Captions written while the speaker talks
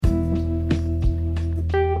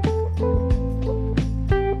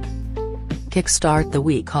Kickstart the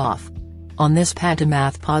week off. On this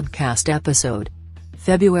Pantomath podcast episode,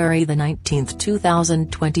 February the 19th,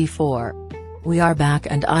 2024. We are back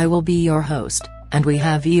and I will be your host, and we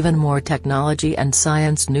have even more technology and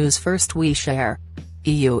science news. First we share.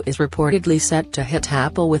 EU is reportedly set to hit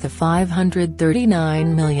Apple with a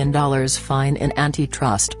 $539 million fine in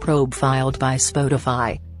antitrust probe filed by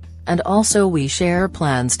Spotify. And also we share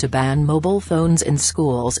plans to ban mobile phones in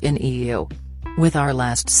schools in EU. With our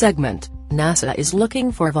last segment, NASA is looking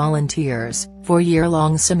for volunteers for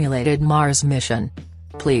year-long simulated Mars mission.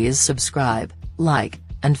 Please subscribe, like,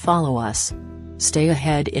 and follow us. Stay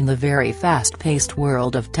ahead in the very fast-paced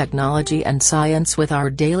world of technology and science with our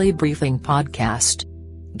daily briefing podcast.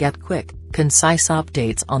 Get quick, concise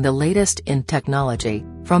updates on the latest in technology,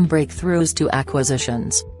 from breakthroughs to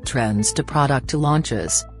acquisitions, trends to product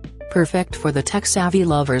launches. Perfect for the tech-savvy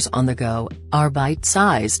lovers on the go, our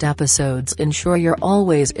bite-sized episodes ensure you're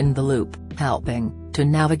always in the loop, helping to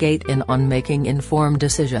navigate on making informed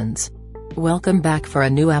decisions. Welcome back for a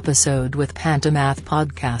new episode with Pantomath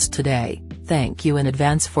Podcast today. Thank you in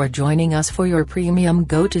advance for joining us for your premium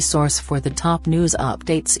go-to source for the top news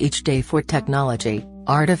updates each day for technology,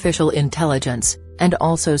 artificial intelligence, and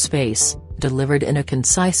also space, delivered in a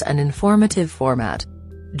concise and informative format.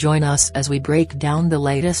 Join us as we break down the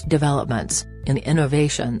latest developments, in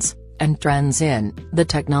innovations, and trends in the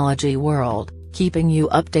technology world, keeping you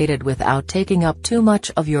updated without taking up too much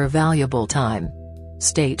of your valuable time.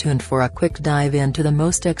 Stay tuned for a quick dive into the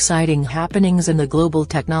most exciting happenings in the global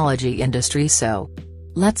technology industry. So,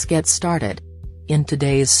 let's get started. In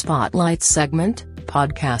today's Spotlight segment,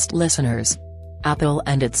 podcast listeners. Apple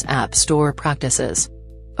and its App Store practices.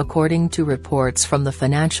 According to reports from the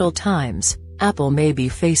Financial Times, Apple may be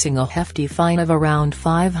facing a hefty fine of around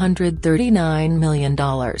 $539 million,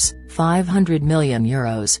 €500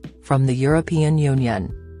 million, from the European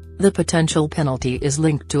Union. The potential penalty is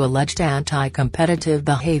linked to alleged anti-competitive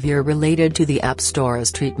behavior related to the App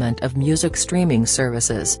Store's treatment of music streaming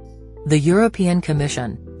services. The European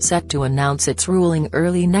Commission, set to announce its ruling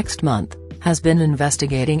early next month, has been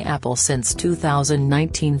investigating Apple since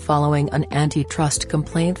 2019 following an antitrust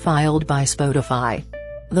complaint filed by Spotify.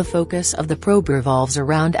 The focus of the probe revolves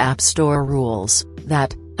around App Store rules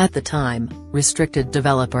that, at the time, restricted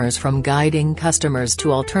developers from guiding customers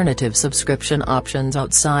to alternative subscription options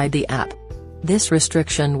outside the app. This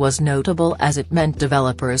restriction was notable as it meant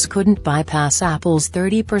developers couldn't bypass Apple's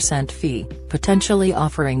 30% fee, potentially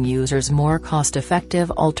offering users more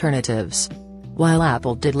cost-effective alternatives. While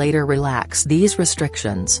Apple did later relax these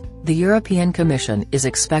restrictions, the European Commission is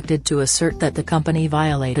expected to assert that the company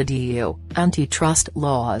violated EU antitrust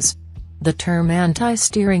laws. The term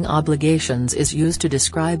anti-steering obligations is used to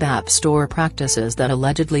describe App Store practices that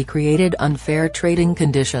allegedly created unfair trading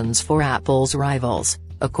conditions for Apple's rivals,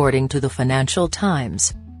 according to the Financial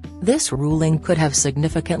Times. This ruling could have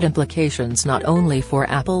significant implications not only for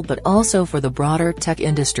Apple but also for the broader tech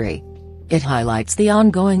industry. It highlights the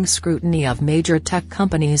ongoing scrutiny of major tech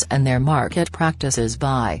companies and their market practices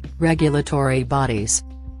by regulatory bodies.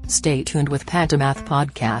 Stay tuned with Pantomath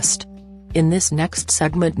Podcast. In this next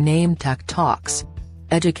segment named Tech Talks,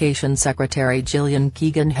 Education Secretary Gillian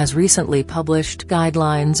Keegan has recently published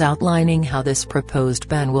guidelines outlining how this proposed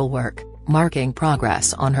ban will work, marking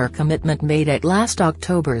progress on her commitment made at last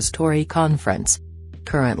October's Tory conference.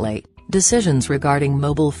 Currently, decisions regarding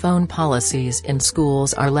mobile phone policies in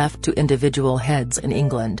schools are left to individual heads in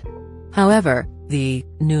England. However, the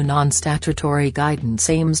new non-statutory guidance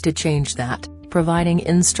aims to change that, providing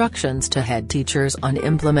instructions to head teachers on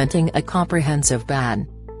implementing a comprehensive ban.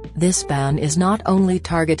 This ban is not only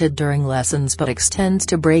targeted during lessons but extends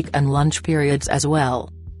to break and lunch periods as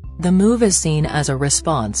well. The move is seen as a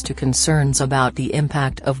response to concerns about the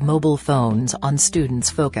impact of mobile phones on students'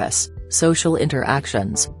 focus, social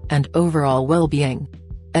interactions, and overall well-being.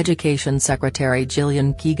 Education Secretary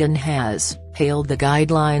Gillian Keegan has hailed the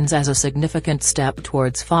guidelines as a significant step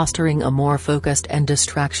towards fostering a more focused and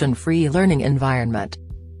distraction-free learning environment.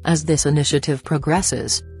 As this initiative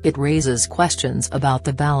progresses, it raises questions about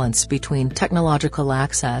the balance between technological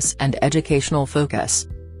access and educational focus.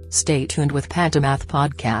 Stay tuned with Pantomath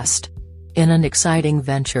Podcast. In an exciting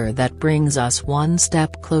venture that brings us one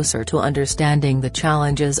step closer to understanding the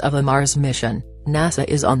challenges of a Mars mission, NASA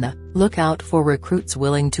is on the lookout for recruits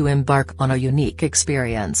willing to embark on a unique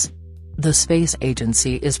experience. The space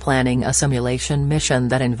agency is planning a simulation mission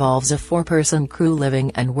that involves a 4-person crew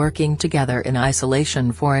living and working together in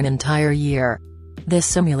isolation for an entire year. This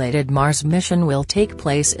simulated Mars mission will take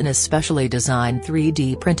place in a specially designed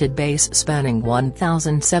 3D printed base spanning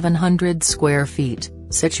 1,700 square feet,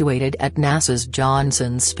 situated at NASA's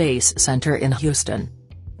Johnson Space Center in Houston.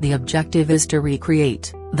 The objective is to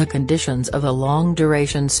recreate the conditions of a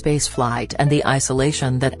long-duration spaceflight and the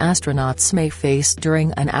isolation that astronauts may face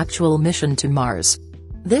during an actual mission to Mars.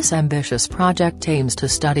 This ambitious project aims to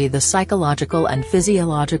study the psychological and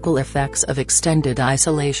physiological effects of extended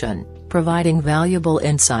isolation, providing valuable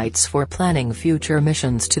insights for planning future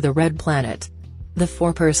missions to the Red Planet. The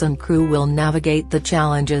four-person crew will navigate the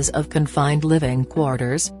challenges of confined living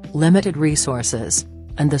quarters, limited resources,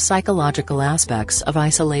 and the psychological aspects of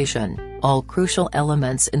isolation, all crucial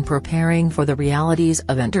elements in preparing for the realities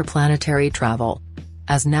of interplanetary travel.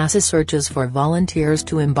 As NASA searches for volunteers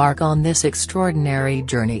to embark on this extraordinary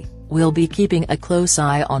journey, we'll be keeping a close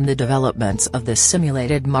eye on the developments of this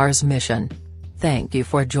simulated Mars mission. Thank you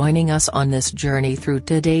for joining us on this journey through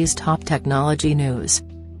today's top technology news.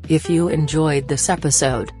 If you enjoyed this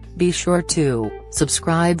episode, be sure to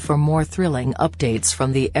subscribe for more thrilling updates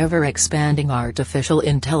from the ever-expanding artificial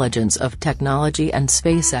intelligence of technology and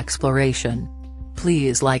space exploration.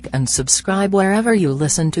 Please like and subscribe wherever you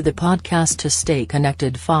listen to the podcast to stay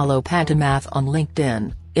connected. Follow Pantomath on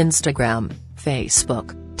LinkedIn, Instagram,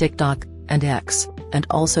 Facebook, TikTok, and X, and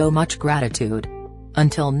also much gratitude.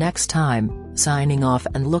 Until next time, signing off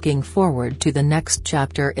and looking forward to the next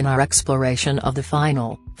chapter in our exploration of the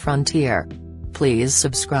final frontier. Please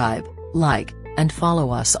subscribe, like, and follow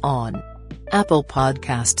us on Apple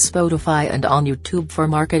Podcasts, Spotify, and on YouTube for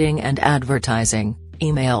marketing and advertising.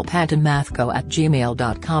 Email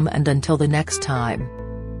pantomathco@gmail.com, and until the next time.